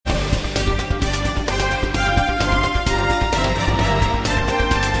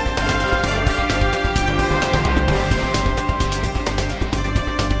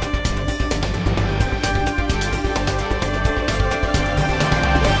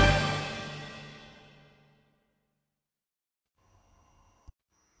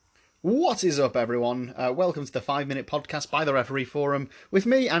What is up, everyone? Welcome to the 5 Minute Podcast by the Referee Forum with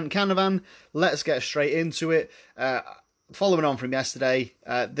me, Ant Canavan. Let's get straight into it. Following on from yesterday,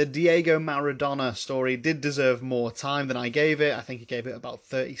 the Diego Maradona story did deserve more time than I gave it. I think he gave it about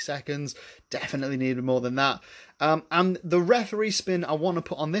 30 seconds. Definitely needed more than that. And the referee spin I want to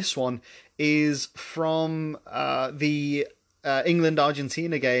put on this one is from the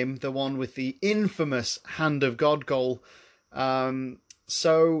England-Argentina game, the one with the infamous Hand of God goal.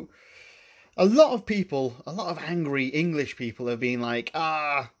 So a lot of angry English people have been like,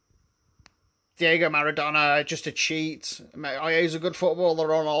 Diego Maradona, just a cheat. He's a good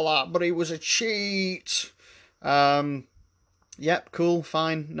footballer and all that, but he was a cheat. Yep, cool,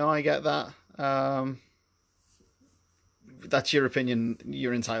 fine. No, I get that. That's your opinion.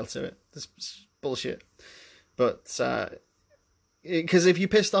 You're entitled to it. It's bullshit. But because if you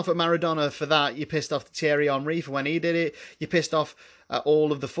pissed off at Maradona for that, you pissed off Thierry Henry for when he did it. You pissed off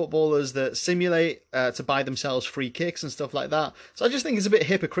all of the footballers that simulate to buy themselves free kicks and stuff like that. So I just think it's a bit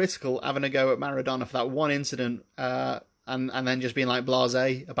hypocritical having a go at Maradona for that one incident and then just being like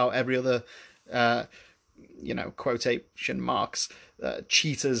blasé about every other, quotation marks,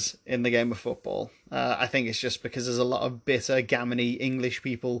 cheaters in the game of football. I think it's just because there's a lot of bitter, gammony English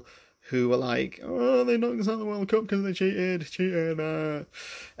people who are like, oh, they knocked us out of the World Cup because they cheated.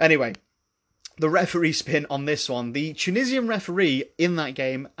 Anyway, the referee spin on this one. The Tunisian referee in that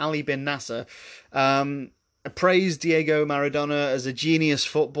game, Ali bin Nasser, praised Diego Maradona as a genius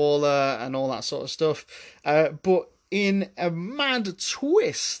footballer and all that sort of stuff. But in a mad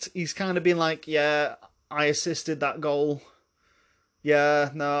twist, he's kind of been like, yeah, I assisted that goal.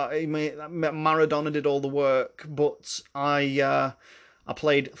 Yeah, no, Maradona did all the work, but I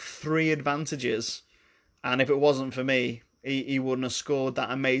played three advantages, and if it wasn't for me, he wouldn't have scored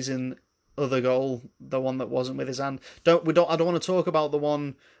that amazing other goal, the one that wasn't with his hand. I don't want to talk about the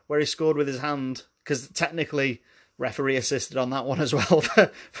one where he scored with his hand, because technically referee assisted on that one as well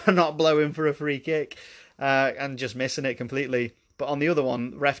for not blowing for a free kick and just missing it completely. But on the other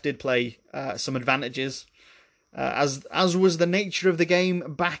one, ref did play some advantages, as was the nature of the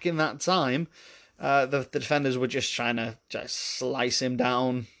game back in that time. The defenders were just trying to slice him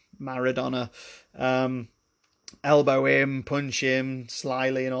down, Maradona, elbow him, punch him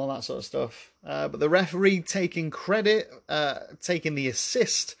slyly and all that sort of stuff. But the referee taking credit, taking the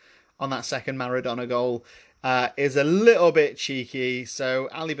assist on that second Maradona goal is a little bit cheeky. So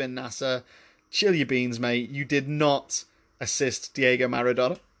Ali bin Nasser, chill your beans, mate. You did not assist Diego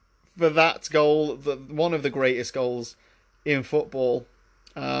Maradona for that goal, one of the greatest goals in football.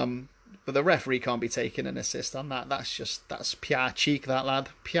 But the referee can't be taking an assist on that. That's pure cheek, that lad.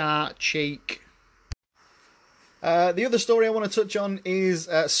 Pure cheek. The other story I want to touch on is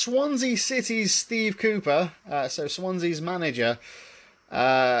Swansea City's Steve Cooper, so Swansea's manager,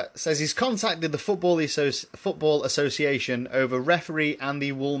 says he's contacted the Football Association over referee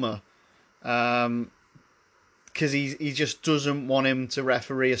Andy Woolmer, because he just doesn't want him to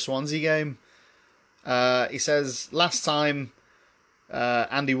referee a Swansea game. He says last time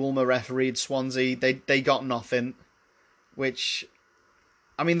Andy Woolmer refereed Swansea, they got nothing, which,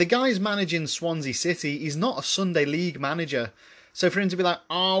 I mean, the guy's managing Swansea City. He's not a Sunday League manager. So for him to be like,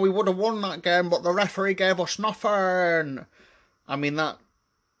 oh, we would have won that game, but the referee gave us nothing. I mean,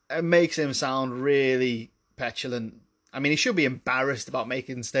 it makes him sound really petulant. I mean, he should be embarrassed about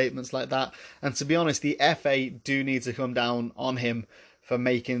making statements like that. And to be honest, the FA do need to come down on him for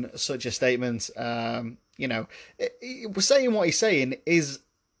making such a statement. Saying what he's saying is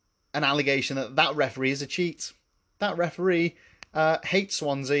an allegation that referee is a cheat. That referee hates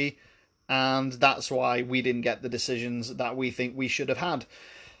Swansea, and that's why we didn't get the decisions that we think we should have had.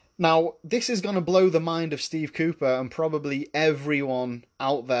 Now, this is going to blow the mind of Steve Cooper and probably everyone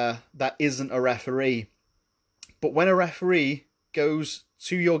out there that isn't a referee. But when a referee goes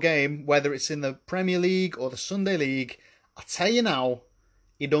to your game, whether it's in the Premier League or the Sunday League, I'll tell you now,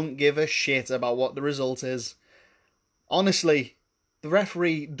 he don't give a shit about what the result is. Honestly, the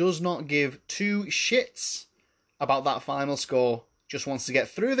referee does not give two shits about that final score. Just wants to get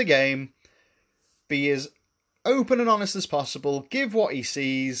through the game, be as open and honest as possible, give what he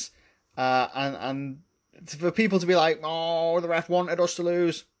sees, and for people to be like, oh, the ref wanted us to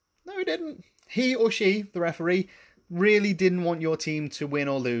lose. No, he didn't. He or she, the referee, really didn't want your team to win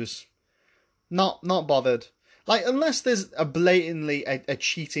or lose. Not bothered. Like, unless there's a blatantly a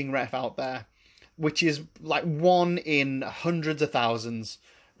cheating ref out there, which is like one in hundreds of thousands,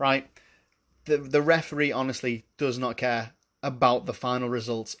 right? The referee honestly does not care about the final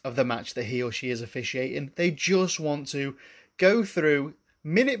results of the match that he or she is officiating. They just want to go through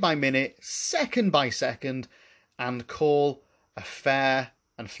minute by minute, second by second, and call a fair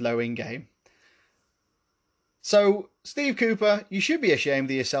and flowing game. So, Steve Cooper, you should be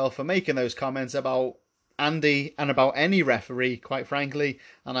ashamed of yourself for making those comments about Andy and about any referee, quite frankly,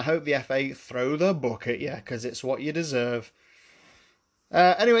 and I hope the FA throw the book at you, because it's what you deserve.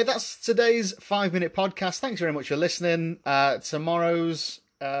 Anyway, that's today's 5-minute podcast. Thanks very much for listening. Tomorrow's,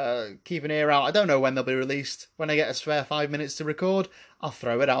 keep an ear out. I don't know when they'll be released. When I get a spare 5 minutes to record, I'll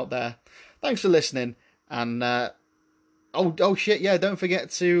throw it out there. Thanks for listening, and oh shit, yeah, don't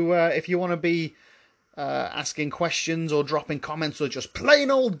forget to, if you want to be asking questions or dropping comments or just plain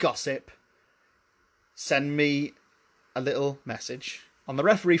old gossip, send me a little message on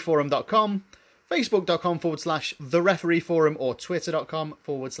therefereeforum.com, facebook.com/therefereeforum, or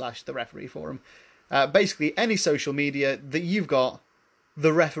twitter.com/therefereeforum. Basically, any social media that you've got,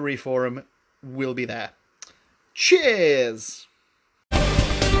 the referee forum will be there. Cheers!